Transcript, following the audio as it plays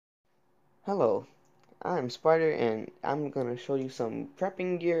Hello, I'm Spider and I'm gonna show you some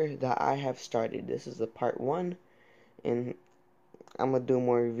prepping gear that I have started. This is the part 1 and I'm gonna do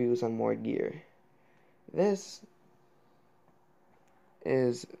more reviews on more gear. This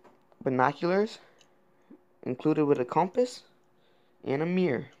is binoculars included with a compass and a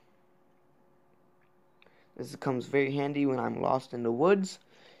mirror. This comes very handy when I'm lost in the woods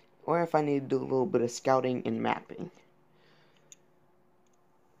or if I need to do a little bit of scouting and mapping.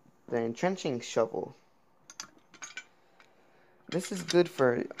 The entrenching shovel. This is good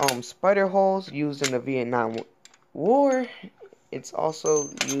for spider holes used in the Vietnam War. It's also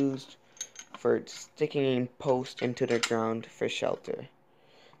used for sticking posts into the ground for shelter.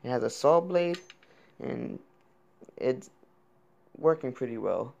 It has a saw blade and it's working pretty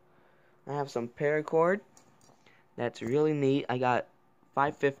well. I have some paracord that's really neat. I got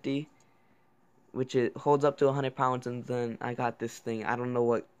 550, which it holds up to 100 pounds, and then I got this thing. I don't know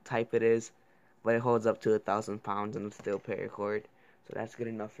what type it is, but it holds up to 1,000 pounds and it's still paracord, so that's good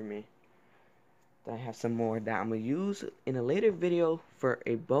enough for me. Then I have some more that I'm gonna use in a later video for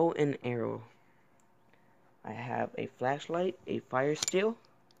a bow and arrow. I have a flashlight, a fire steel.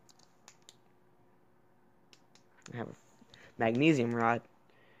 I have a magnesium rod,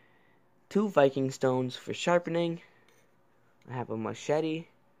 2 Viking stones for sharpening. I have a machete.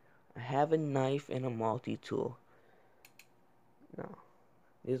 I have a knife and a multi-tool. Now,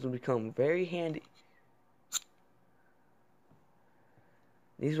 these will become very handy.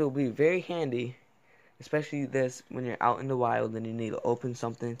 These will be very handy, especially this when you're out in the wild and you need to open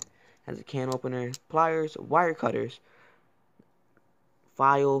something. Has a can opener, pliers, wire cutters,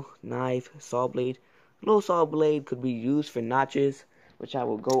 file, knife, saw blade. Little saw blade could be used for notches, which I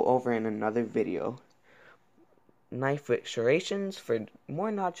will go over in another video. Knife with serrations for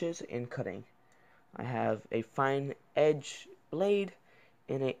more notches and cutting. I have a fine edge blade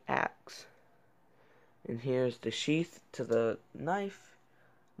and an axe. And here's the sheath to the knife,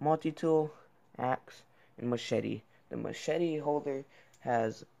 multi-tool, axe, and machete. The machete holder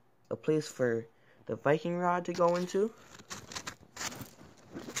has a place for the Viking rod to go into,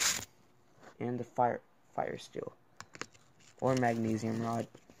 and the fire steel or magnesium rod.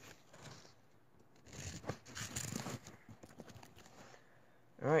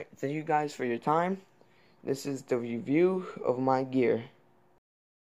 Alright, thank you guys for your time. This is the review of my gear.